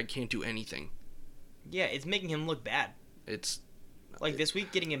 I can't do anything. Yeah, it's making him look bad. It's... Like, this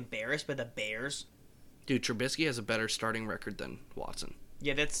week getting embarrassed by the Bears. Dude, Trubisky has a better starting record than Watson.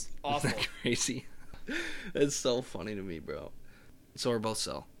 Yeah, that's awful. Isn't that crazy? It's so funny to me, bro. So we're both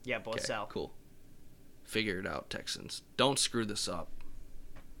sell. Yeah, both sell. Cool. Figure it out, Texans. Don't screw this up.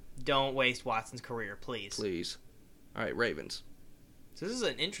 Don't waste Watson's career, please. Please. All right, Ravens. So this is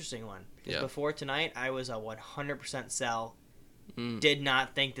an interesting one. Because Yeah. before tonight, I was a 100% sell. Mm. Did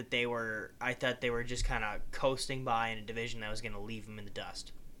not think that they were... I thought they were just kind of coasting by in a division that was going to leave them in the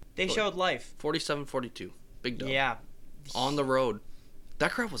dust. They showed life. 47-42. Big dub. Yeah. On the road.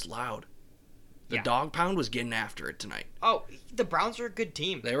 That crowd was loud. The Yeah. dog pound was getting after it tonight. Oh, the Browns are a good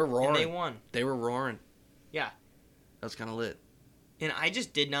team. They were roaring. And they won. They were roaring. Yeah. That was kind of lit. And I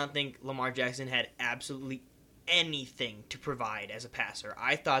just did not think Lamar Jackson had absolutely anything to provide as a passer.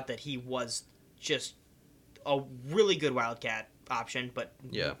 I thought that he was just a really good Wildcat, option, but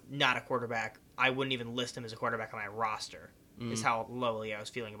Yeah. not a quarterback. I wouldn't even list him as a quarterback on my roster, is how lowly I was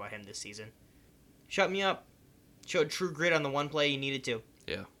feeling about him this season. Shut me up. Showed true grit on the one play he needed to.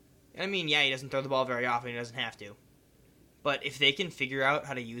 Yeah. I mean, yeah, he doesn't throw the ball very often. He doesn't have to. But if they can figure out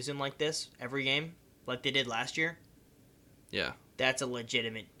how to use him like this every game, like they did last year, Yeah. that's a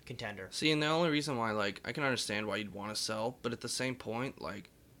legitimate contender. See, and the only reason why, like, I can understand why you'd want to sell, but at the same point,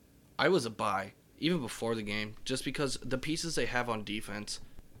 like, I was a buy, even before the game, just because the pieces they have on defense,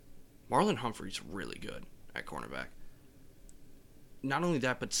 Marlon Humphrey's really good at cornerback. Not only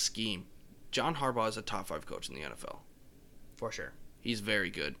that, but scheme. John Harbaugh is a top 5 coach in the NFL. For sure. He's very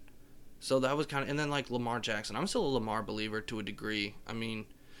good. So that was kind of, and then like Lamar Jackson. I'm still a Lamar believer to a degree. I mean,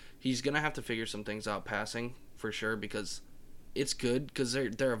 he's going to have to figure some things out passing for sure because it's good because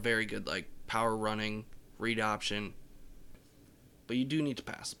they're a very good like power running, read option. But you do need to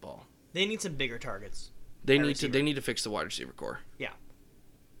pass the ball. They need some bigger targets. They need to fix the wide receiver core. Yeah.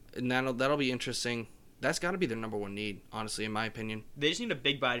 And that'll be interesting. That's got to be their number one need, honestly, in my opinion. They just need a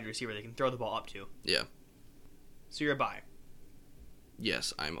big-bodied receiver they can throw the ball up to. Yeah. So you're a buy.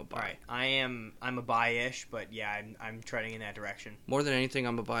 Yes, I'm a buy. All right, I'm a buy-ish, but yeah, I'm treading in that direction. More than anything,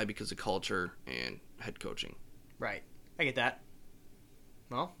 I'm a buy because of culture and head coaching. Right, I get that.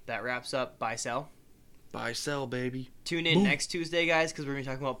 Well, that wraps up buy sell. Buy sell, baby. Tune in Boom. next Tuesday, guys, because we're gonna be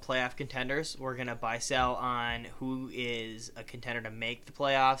talking about playoff contenders. We're gonna buy sell on who is a contender to make the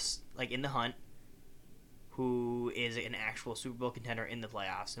playoffs, like in the hunt. Who is an actual Super Bowl contender in the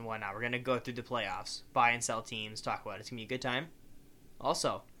playoffs and whatnot. We're gonna go through the playoffs, buy and sell teams, talk about it. It's gonna be a good time.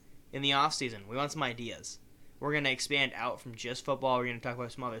 Also, in the off season, we want some ideas. We're going to expand out from just football. We're going to talk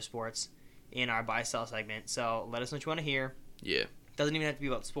about some other sports in our buy-sell segment. So let us know what you want to hear. Yeah. It doesn't even have to be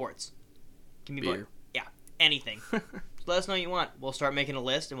about sports. It can be Beer. about, anything. So let us know what you want. We'll start making a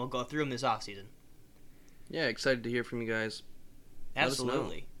list, and we'll go through them this off season. Yeah, excited to hear from you guys. Let us know.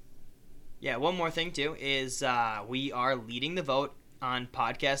 Absolutely. Yeah, one more thing, too, is we are leading the vote on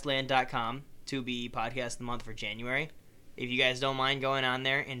podcastland.com to be Podcast of the Month for January. If you guys don't mind going on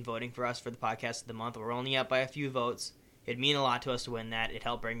there and voting for us for the Podcast of the Month, we're only up by a few votes. It'd mean a lot to us to win that. It'd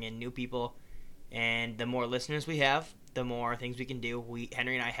help bring in new people. And the more listeners we have, the more things we can do.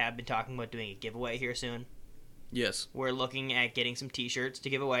 Henry and I have been talking about doing a giveaway here soon. Yes. We're looking at getting some t-shirts to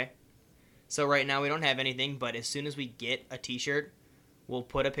give away. So right now we don't have anything, but as soon as we get a t-shirt, we'll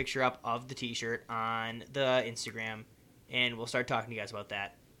put a picture up of the t-shirt on the Instagram, and we'll start talking to you guys about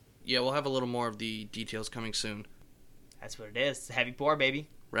that. Yeah, we'll have a little more of the details coming soon. That's what it is. It's a heavy pour, baby.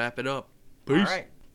 Wrap it up. All right.